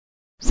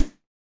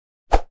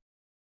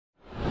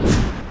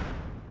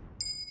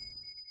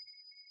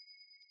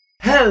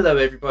Hello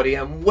everybody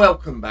and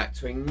welcome back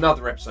to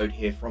another episode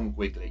here from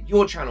GuigLit,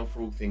 your channel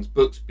for all things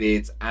books,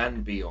 beards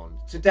and beyond.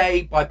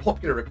 Today, by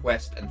popular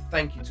request, and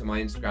thank you to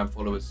my Instagram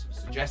followers for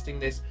suggesting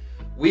this,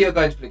 we are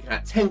going to be looking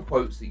at 10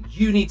 quotes that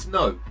you need to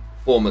know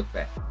for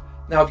Macbeth.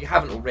 Now if you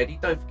haven't already,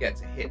 don't forget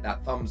to hit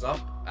that thumbs up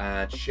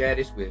and share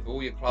this with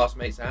all your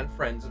classmates and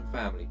friends and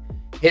family.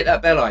 Hit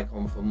that bell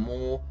icon for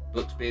more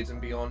books, beards and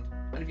beyond,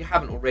 and if you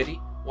haven't already,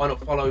 why not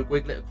follow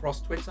GuigLit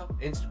across Twitter,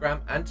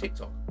 Instagram and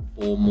TikTok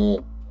for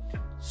more.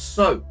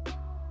 So,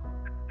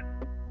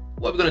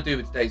 what we're going to do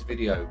with today's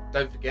video,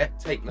 don't forget,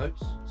 take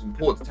notes. It's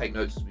important to take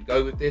notes as we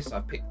go with this.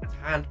 I've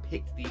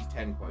hand-picked these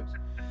 10 quotes.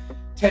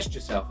 Test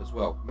yourself as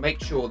well.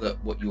 Make sure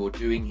that what you're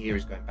doing here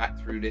is going back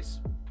through this,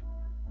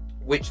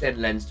 which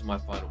then lends to my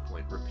final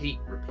point. Repeat,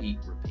 repeat,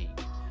 repeat.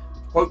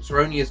 Quotes are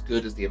only as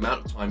good as the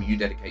amount of time you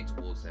dedicate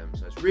towards them.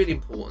 So it's really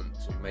important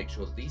to make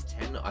sure that these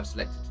 10 that I've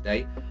selected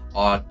today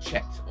are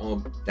checked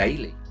on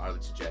daily, I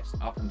would suggest,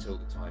 up until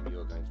the time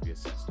you are going to be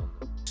assessed on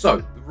them. So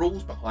the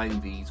rules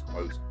behind these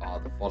quotes are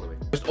the following.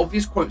 Most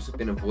obvious quotes have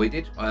been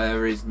avoided.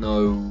 There is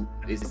no,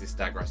 this is a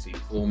stag receipt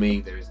for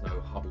me. There is no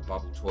hubble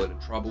bubble, toil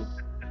and trouble.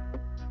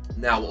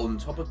 Now on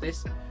top of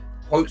this,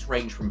 quotes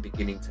range from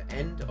beginning to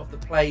end of the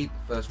play,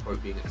 the first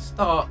quote being at the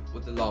start,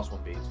 with the last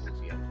one being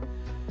towards the end.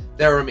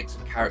 There are a mix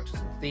of characters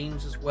and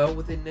themes as well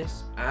within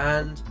this,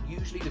 and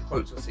usually the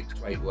quotes are 6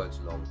 to 8 words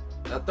long.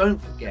 Now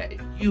don't forget, if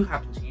you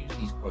happen to use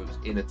these quotes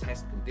in a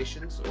test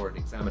conditions or an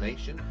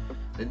examination,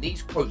 then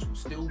these quotes will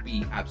still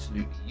be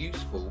absolutely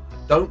useful.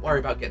 Don't worry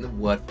about getting them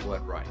word for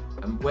word right.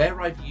 And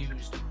where I've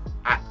used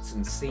acts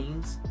and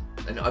scenes,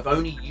 and I've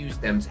only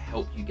used them to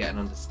help you get an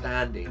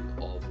understanding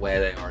of where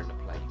they are in the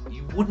play.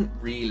 You wouldn't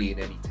really in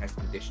any test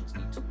conditions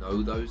need to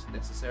know those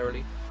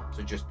necessarily,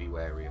 so just be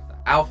wary of that.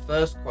 Our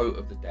first quote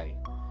of the day.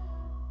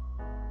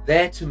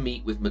 There to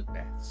meet with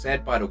Macbeth,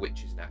 said by the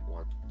witches in Act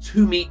 1.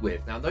 To meet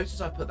with. Now notice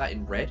I put that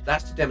in red.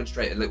 That's to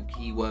demonstrate a little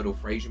keyword or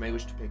phrase you may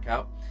wish to pick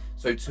out.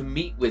 So to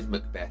meet with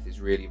Macbeth is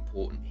really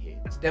important here.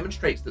 This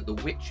demonstrates that the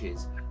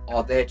witches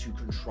are there to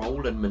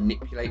control and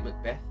manipulate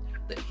Macbeth,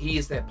 that he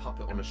is their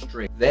puppet on a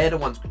string. They're the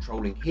ones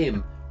controlling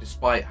him,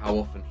 despite how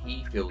often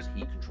he feels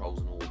he controls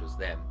and orders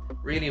them.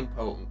 Really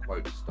important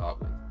quote to start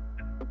with.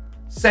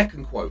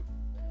 Second quote.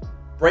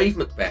 Brave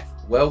Macbeth,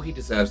 well he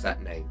deserves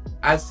that name,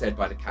 as said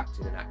by the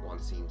captain in Act 1,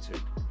 Scene 2.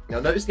 Now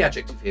notice the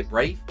adjective here,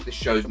 brave. This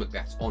shows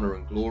Macbeth's honour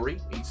and glory.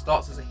 He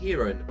starts as a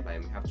hero in the play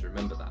and we have to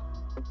remember that.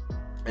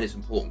 And it's an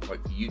important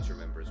quote for you to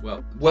remember as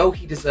well. Well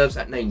he deserves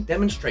that name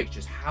demonstrates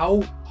just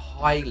how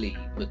highly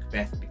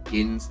Macbeth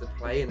begins the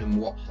play and in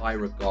what high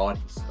regard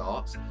he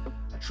starts.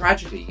 A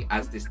tragedy,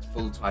 as this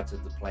full title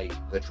of the play,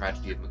 The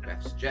Tragedy of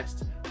Macbeth,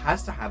 suggests,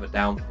 has to have a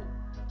downfall.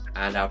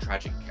 And our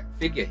tragic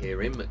figure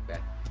here in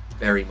Macbeth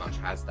very much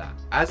has that,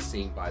 as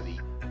seen by the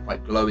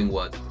quite glowing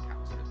words of the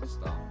captain at the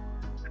start.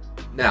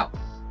 Now,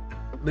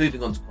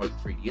 moving on to quote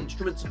 3, the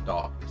instruments of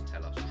darkness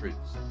tell us truths.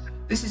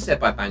 This is said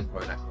by Banquo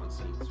in Act 1,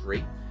 Scene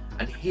 3,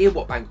 and here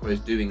what Banquo is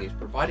doing is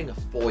providing a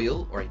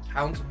foil or a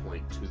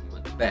counterpoint to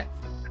Macbeth.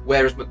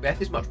 Whereas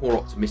Macbeth is much more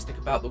optimistic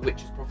about the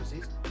witches'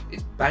 prophecies,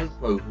 it's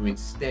Banquo who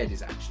instead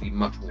is actually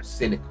much more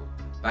cynical.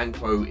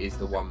 Banquo is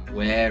the one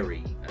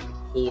wary and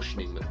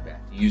cautioning Macbeth,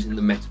 using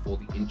the metaphor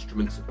the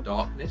instruments of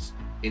darkness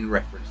in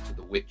reference to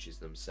the witches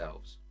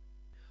themselves.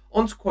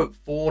 On to quote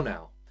 4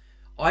 now.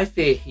 I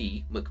fear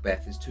he,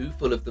 Macbeth, is too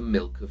full of the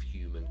milk of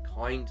human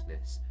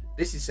kindness.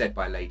 This is said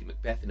by Lady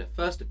Macbeth in her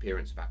first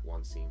appearance of Act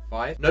 1, Scene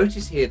 5.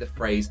 Notice here the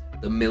phrase,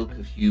 the milk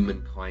of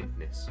human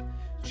kindness.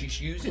 She's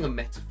using a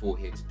metaphor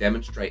here to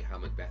demonstrate how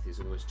Macbeth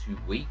is almost too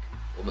weak,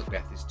 or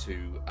Macbeth is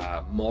too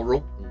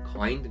moral and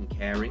kind and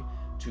caring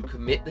to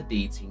commit the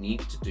deeds he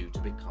needs to do to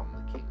become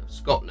the King of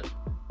Scotland.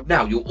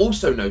 Now, you'll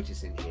also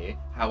notice in here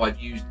how I've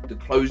used the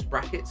closed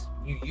brackets.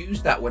 You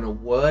use that when a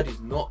word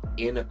is not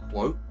in a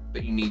quote,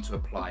 but you need to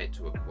apply it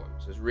to a quote.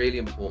 So it's a really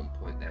important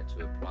point there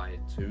to apply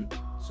it to.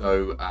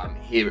 So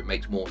here it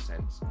makes more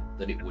sense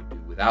than it would do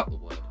without the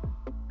word.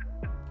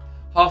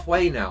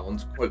 Halfway now, on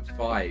to quote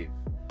 5.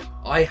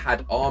 I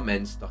had our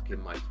men stuck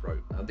in my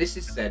throat. Now this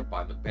is said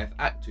by Macbeth,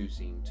 Act 2,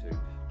 Scene 2,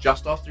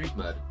 just after he's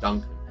murdered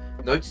Duncan.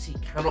 Notice he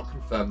cannot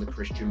confirm the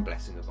Christian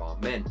blessing of our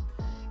men.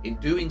 In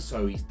doing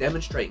so, he's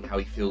demonstrating how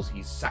he feels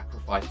he's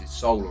sacrificed his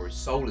soul, or his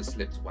soul has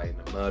slipped away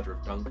in the murder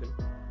of Duncan.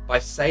 By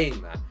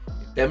saying that,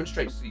 it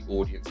demonstrates to the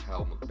audience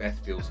how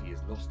Macbeth feels he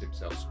has lost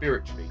himself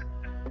spiritually,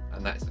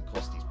 and that is the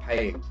cost he's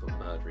paying for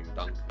murdering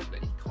Duncan,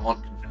 that he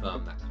can't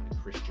confirm that kind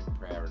of Christian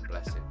prayer and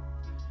blessing.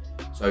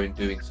 So in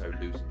doing so,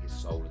 losing his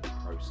soul in the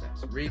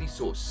process. A really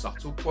sort of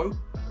subtle quote,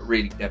 but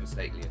really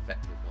devastatingly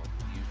effective one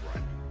to use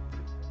right.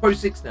 Quote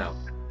 6 now.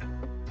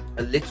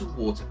 A little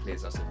water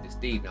clears us of this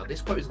deed. Now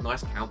this quote is a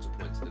nice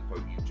counterpoint to the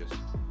quote you just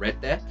read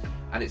there,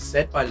 and it's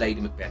said by Lady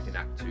Macbeth in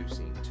Act 2,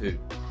 Scene 2.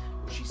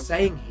 What she's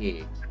saying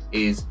here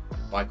is,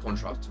 by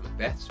contrast to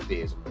Macbeth's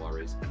fears and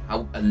worries,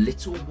 how a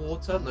little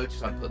water,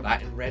 notice I put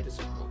that in red as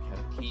a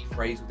key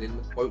phrase within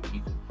the quote,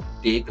 you can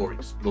dig or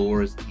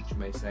explore, as the teacher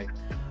may say.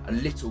 a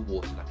little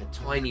water, like a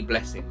tiny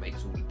blessing,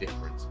 makes all the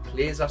difference.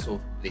 Clears us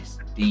of this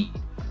deed.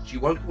 She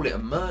won't call it a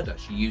murder.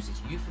 She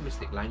uses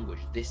euphemistic language.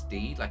 This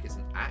deed, like it's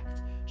an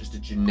act, just a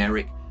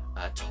generic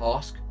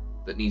task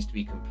that needs to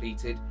be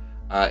completed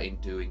in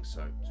doing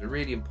so. It's a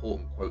really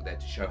important quote there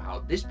to show how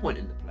at this point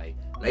in the play,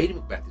 Lady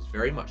Macbeth is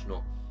very much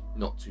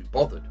not too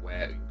bothered,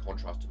 where in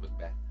contrast to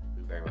Macbeth,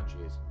 who very much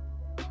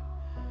is.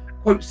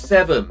 Quote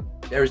 7.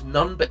 There is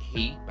none but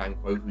he,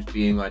 Banquo, whose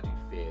being I do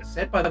fear,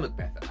 said by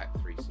Macbeth at Act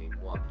 3, Scene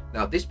 1.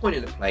 Now, at this point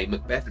in the play,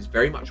 Macbeth is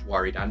very much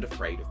worried and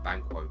afraid of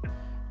Banquo.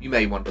 You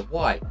may wonder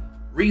why.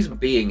 Reason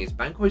being is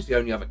Banquo is the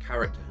only other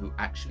character who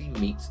actually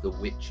meets the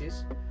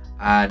witches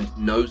and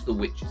knows the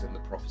witches and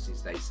the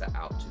prophecies they set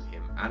out to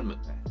him and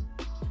Macbeth.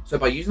 So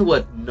by using the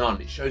word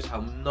none, it shows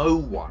how no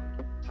one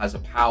has a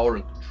power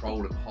and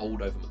control and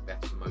hold over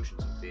Macbeth's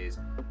emotions and fears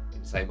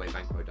in the same way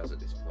Banquo does at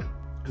this point.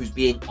 Whose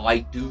being I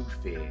do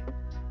fear.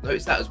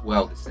 Notice that as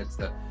well, the sense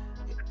that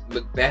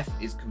Macbeth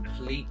is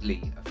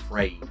completely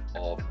afraid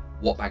of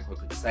what Banquo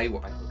could say,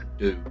 what Banquo could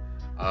do,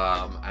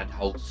 and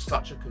holds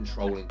such a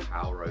controlling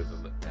power over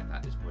Macbeth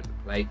at this point in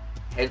the play,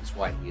 hence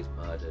why he is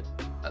murdered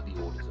at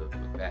the orders of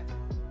Macbeth.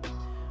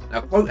 Now,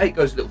 quote 8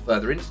 goes a little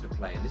further into the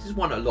play, and this is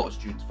one a lot of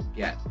students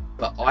forget,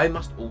 but I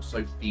must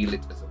also feel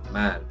it as a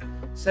man,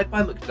 said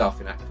by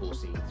Macduff in Act 4,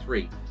 Scene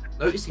 3.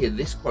 Notice here,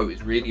 this quote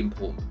is really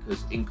important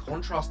because in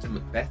contrast to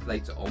Macbeth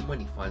later on when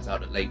he finds out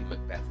that Lady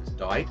Macbeth has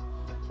died,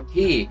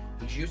 here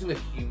he's using a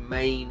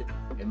humane,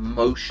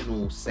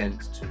 emotional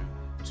sense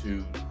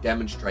to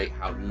demonstrate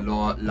how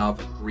love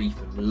and grief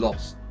and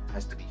loss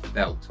has to be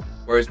felt.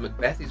 Whereas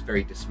Macbeth is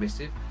very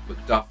dismissive,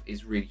 Macduff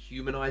is really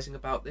humanizing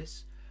about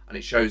this, and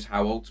it shows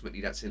how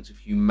ultimately that sense of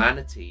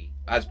humanity,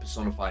 as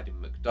personified in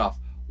Macduff,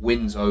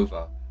 wins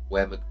over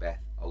where Macbeth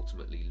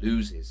ultimately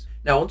loses.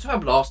 Now on to our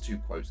last two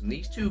quotes, and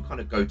these two kind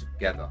of go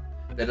together.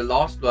 They're the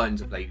last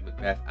lines of Lady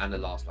Macbeth and the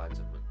last lines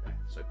of Macbeth.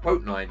 So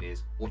quote 9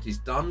 is, "What is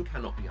done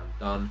cannot be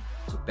undone,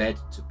 to bed,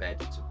 to bed,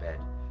 to bed,"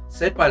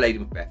 said by Lady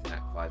Macbeth in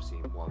Act 5,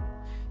 Scene 1.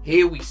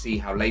 Here we see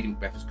how Lady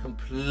Macbeth has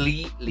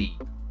completely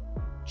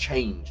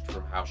changed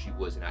from how she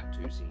was in Act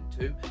 2, Scene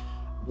 2.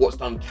 What's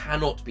done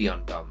cannot be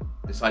undone.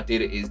 This idea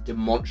that is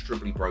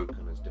demonstrably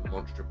broken, has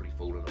demonstrably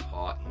fallen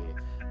apart here,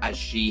 as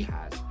she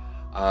has.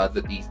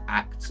 That these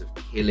acts of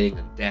killing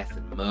and death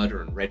and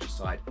murder and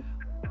regicide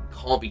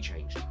can't be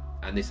changed.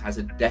 And this has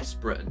a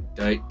desperate and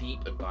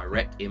deep and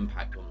direct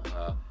impact on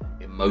her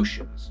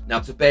emotions. Now,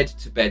 to bed,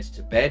 to bed,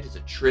 to bed is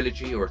a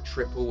trilogy or a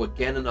triple.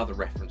 Again, another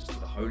reference to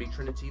the Holy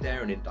Trinity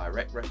there, an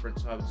indirect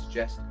reference, I would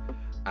suggest,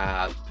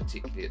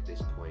 particularly at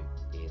this point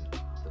in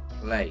the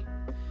play.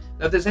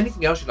 Now, if there's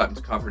anything else you'd like me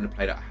to cover in the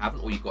play that I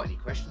haven't, or you've got any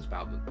questions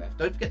about Macbeth,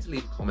 don't forget to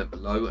leave a comment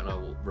below and I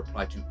will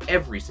reply to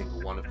every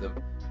single one of them.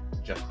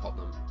 Just pop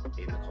them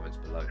in the comments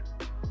below.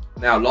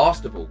 Now,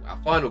 last of all, our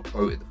final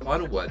quote, the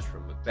final words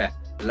from Macbeth: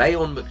 "Lay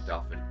on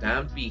Macduff, and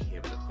damned be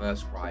him that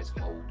first cries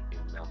hold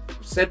enough,"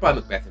 said by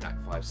Macbeth in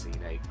Act 5,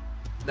 Scene 8.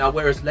 Now,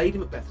 whereas Lady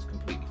Macbeth has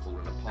completely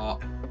fallen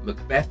apart,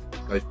 Macbeth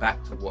goes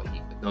back to what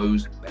he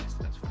knows best,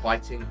 and that's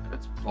fighting, and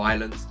that's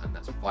violence, and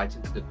that's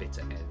fighting to the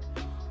bitter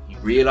end. He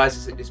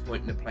realises at this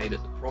point in the play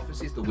that the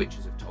prophecies the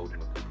witches have told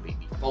him are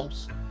completely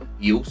false.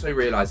 He also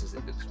realises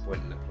at this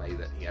point in the play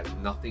that he has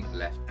nothing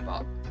left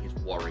but his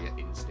warrior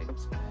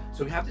instincts.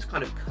 So we have this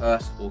kind of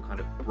cursed or kind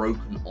of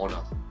broken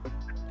honour,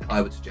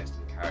 I would suggest,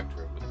 in the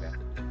character of Macbeth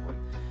at this point.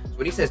 So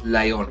when he says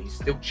lay on, he's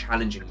still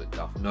challenging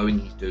Macduff, knowing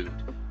he's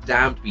doomed.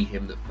 Damned be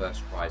him that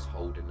first cries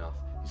hold enough.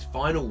 His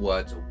final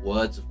words are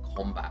words of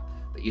combat,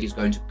 that he is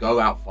going to go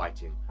out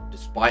fighting,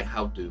 despite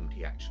how doomed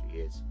he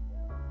actually is.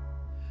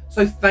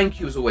 So thank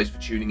you as always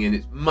for tuning in,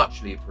 it's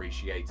muchly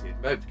appreciated.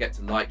 Don't forget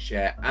to like,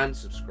 share and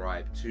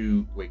subscribe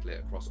to GuigLit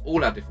across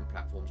all our different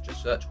platforms.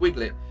 Just search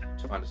GuigLit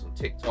to find us on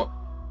TikTok,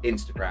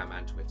 Instagram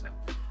and Twitter.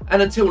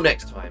 And until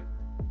next time,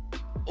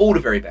 all the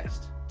very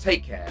best,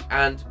 take care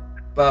and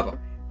bye bye.